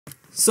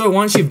So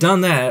once you've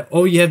done that,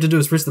 all you have to do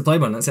is press the play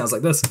button. It sounds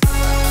like this.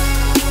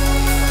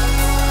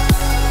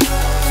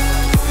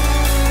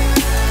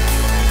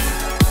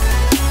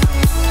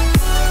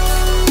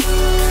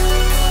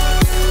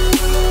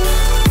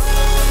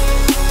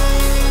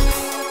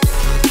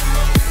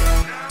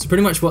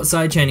 Pretty much what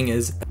sidechaining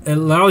is, it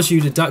allows you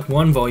to duck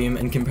one volume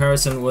in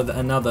comparison with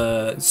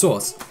another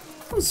source.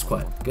 That was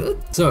quite good.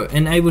 So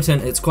in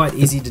Ableton, it's quite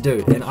easy to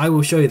do, and I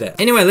will show you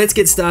that. Anyway, let's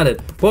get started.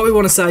 What we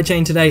want to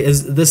sidechain today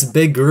is this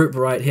big group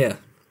right here,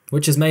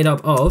 which is made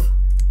up of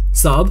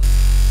sub,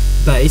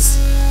 bass,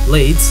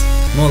 leads,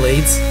 more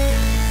leads,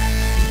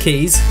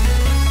 keys,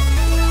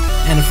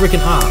 and a freaking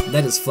R.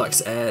 That is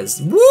flux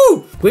as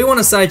woo! We want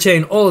to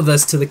sidechain all of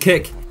this to the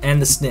kick and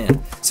the snare.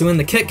 So when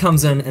the kick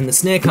comes in and the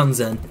snare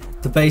comes in,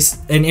 the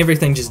bass and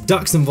everything just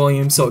ducks in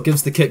volume, so it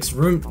gives the kicks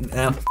room.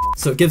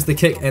 So it gives the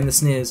kick and the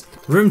snares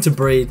room to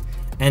breathe,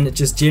 and it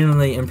just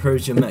generally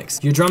improves your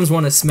mix. Your drums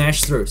want to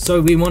smash through,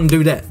 so we want to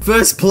do that.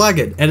 First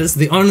plugin, and it's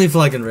the only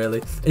plugin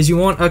really, is you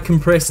want a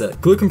compressor.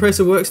 Glue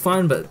compressor works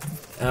fine, but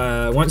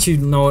once you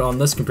know it on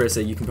this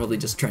compressor, you can probably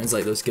just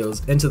translate those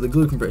skills into the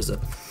glue compressor.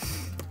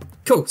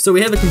 Cool. So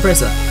we have a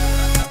compressor,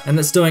 and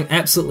it's doing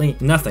absolutely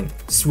nothing.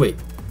 Sweet.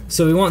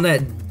 So we want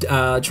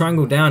that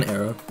triangle down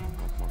arrow,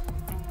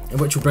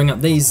 which will bring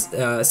up these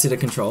set of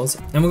controls,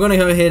 and we're going to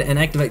go ahead and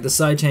activate the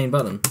sidechain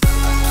button.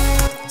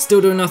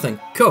 Still doing nothing.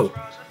 Cool.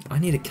 I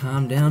need to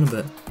calm down a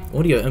bit.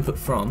 Audio input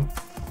from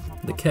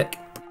the kick.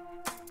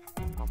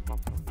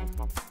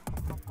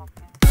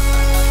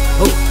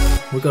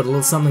 Oh, we've got a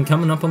little something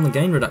coming up on the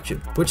gain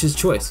reduction, which is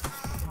choice.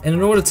 And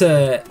in order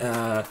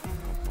to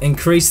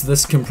increase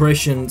this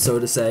compression, so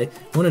to say,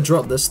 I want to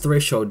drop this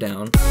threshold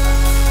down.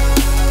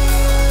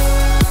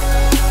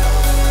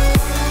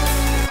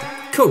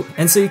 Cool,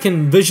 and so you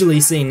can visually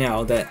see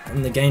now that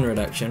in the gain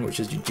reduction, which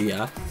is your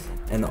GR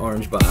and the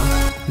orange bar,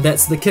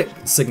 that's the kick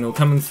signal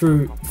coming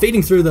through,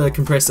 feeding through the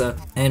compressor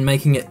and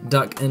making it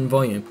duck in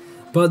volume.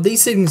 But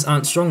these settings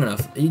aren't strong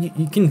enough.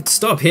 You can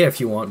stop here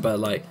if you want, but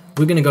like,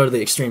 we're gonna go to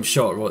the extreme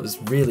shot, what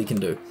this really can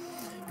do.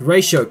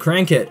 Ratio,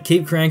 crank it,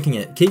 keep cranking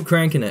it, keep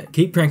cranking it,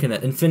 keep cranking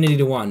it, infinity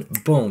to 1,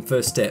 boom,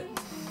 first step.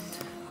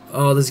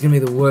 Oh, this is gonna be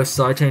the worst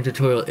sidechain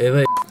tutorial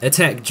ever.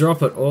 Attack,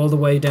 drop it all the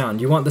way down.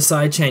 You want the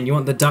sidechain, you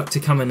want the duck to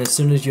come in as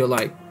soon as your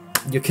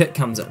kick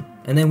comes in.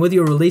 And then with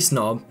your release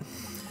knob,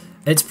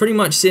 it's pretty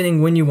much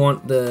setting when you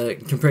want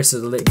the compressor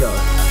to let go.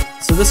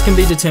 So this can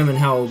be determined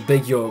how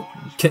big your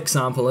kick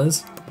sample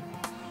is.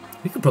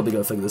 We could probably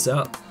go figure this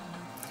out.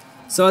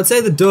 So I'd say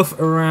the doof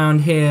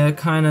around here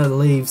kind of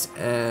leaves,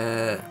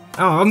 oh,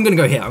 I'm gonna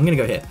go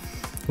here,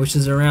 which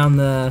is around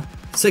the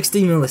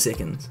 60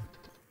 milliseconds.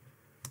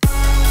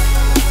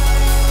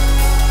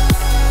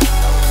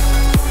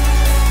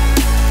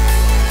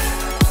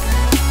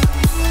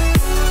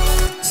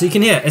 So you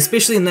can hear,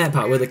 especially in that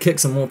part where the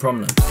kicks are more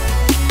prominent.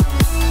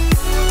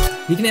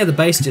 You can hear the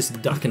bass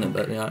just ducking a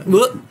bit, you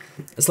know.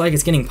 It's like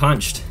it's getting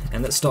punched,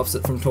 and that stops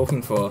it from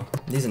talking for.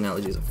 These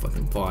analogies are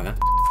fucking fire.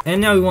 And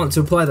now we want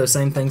to apply those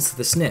same things to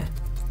the snare.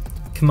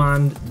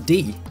 Command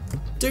D,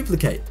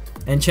 duplicate,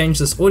 and change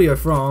this audio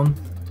from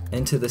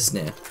into the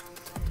snare.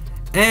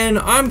 And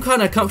I'm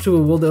kind of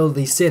comfortable with all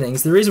these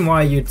settings. The reason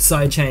why you'd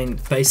sidechain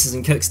basses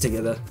and kicks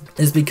together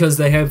is because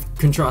they have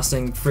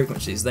contrasting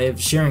frequencies. They have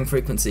sharing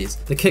frequencies.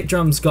 The kick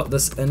drum's got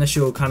this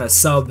initial kind of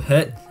sub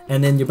hit,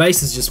 and then your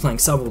bass is just playing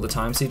sub all the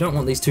time, so you don't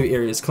want these two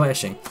areas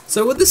clashing.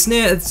 So with the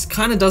snare, it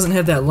kind of doesn't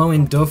have that low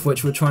end doof,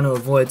 which we're trying to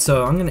avoid,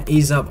 so I'm going to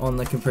ease up on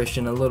the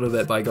compression a little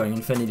bit by going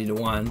infinity to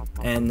 1,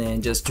 and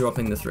then just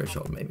dropping the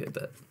threshold maybe a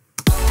bit.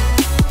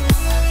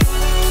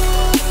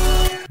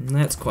 And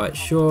that's quite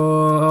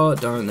short.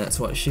 That's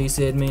what she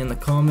said me in the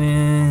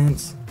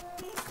comments.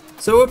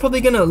 So we're probably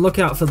gonna look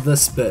out for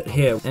this bit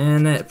here,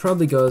 and that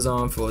probably goes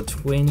on for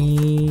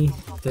 20,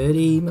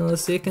 30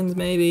 milliseconds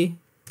maybe.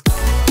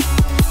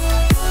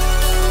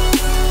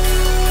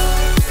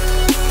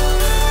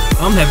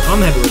 I'm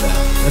happy with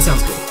that. That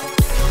sounds good.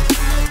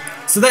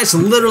 So that's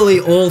literally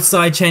all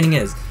sidechaining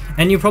is.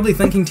 And you're probably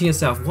thinking to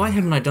yourself, why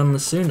haven't I done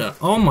this sooner?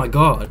 Oh my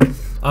god.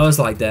 I was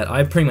like that.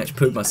 I pretty much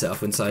pooped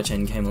myself when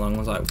sidechaining came along. I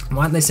was like,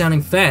 why aren't they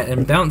sounding fat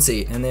and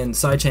bouncy? And then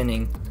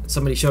sidechaining,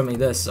 somebody showed me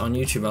this on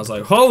YouTube. I was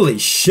like, holy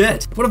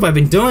shit! What have I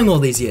been doing all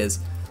these years?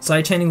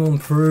 Sidechaining will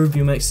improve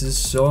your mixes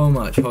so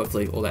much,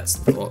 hopefully. Well, that's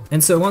the thought.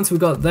 And so once we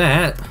got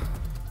that,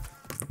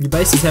 your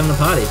bass is having a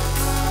party.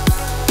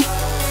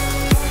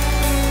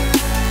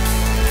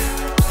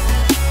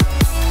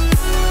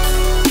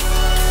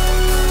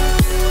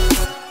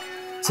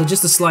 So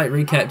just a slight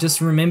recap, just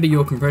remember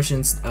your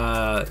compression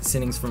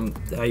settings from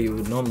how you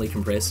would normally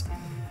compress.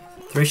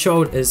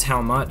 Threshold is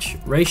how much,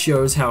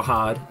 ratio is how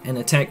hard, and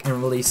attack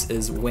and release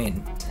is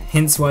when.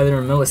 Hence why they're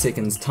in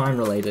milliseconds, time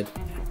related.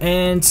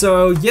 And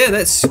so yeah,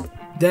 that's,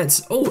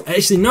 oh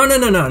actually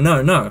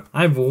no.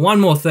 I have one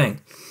more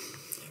thing.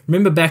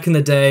 Remember back in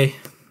the day,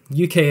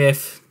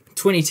 UKF,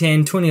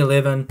 2010,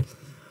 2011,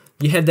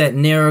 you had that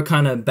Nero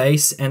kind of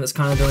bass and it's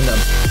kind of doing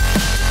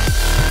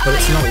that, but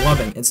it's not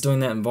loving, it's doing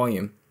that in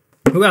volume.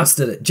 Who else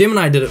did it?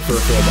 Gemini did it for a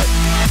fair bit.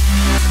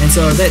 And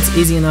so that's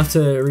easy enough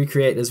to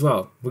recreate as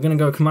well. We're going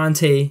to go Command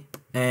T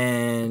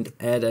and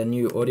add a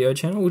new audio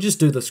channel. We'll just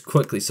do this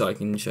quickly so I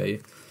can show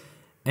you.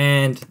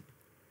 And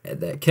add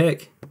that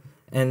kick.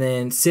 And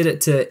then set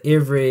it to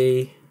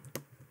every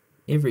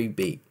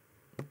beat.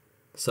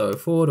 So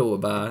forward or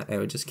bar, and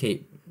we'll just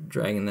keep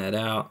dragging that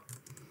out.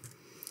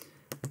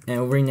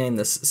 And we'll rename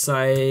this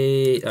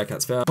side, I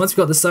can't spell. Once we've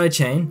got the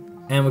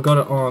sidechain, and we've got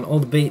it on all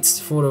the beats,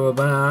 forward or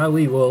bar,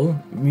 we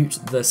will mute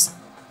this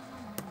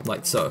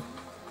like so.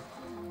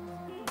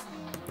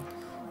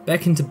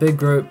 Back into big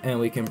group, and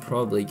we can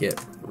probably get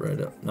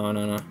rid of, no,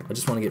 I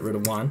just want to get rid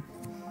of one.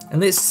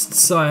 And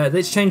let's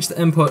change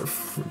the input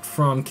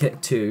from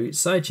kick to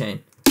sidechain.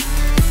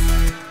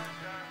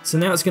 So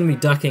now it's going to be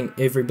ducking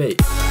every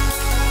beat.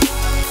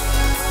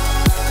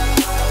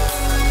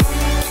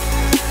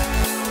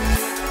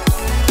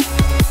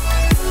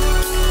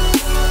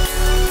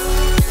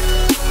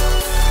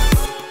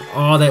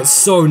 Oh, that's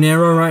so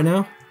narrow right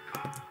now.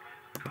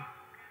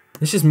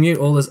 Let's just mute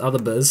all this other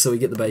biz so we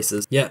get the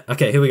basses. Yeah,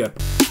 okay, here we go.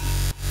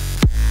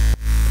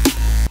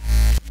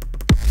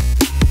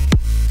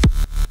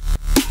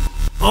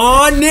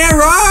 Oh,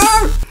 Nero!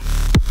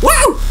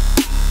 Woo!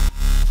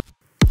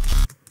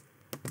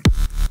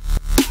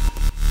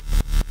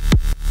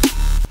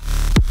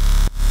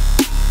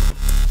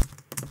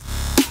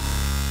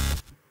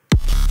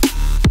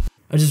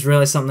 I just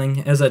realized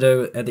something, as I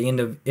do at the end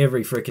of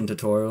every freaking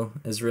tutorial,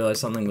 is realize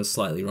something was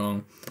slightly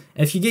wrong.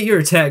 If you get your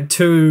attack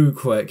too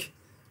quick,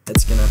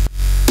 it's gonna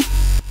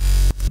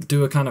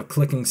do a kind of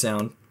clicking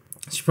sound.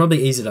 I should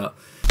probably ease it up.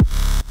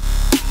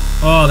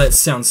 Oh, that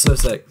sounds so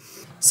sick.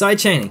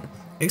 Sidechaining.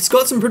 It's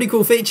got some pretty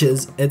cool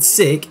features, it's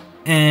sick,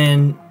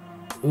 and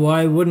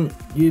why wouldn't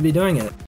you be doing it?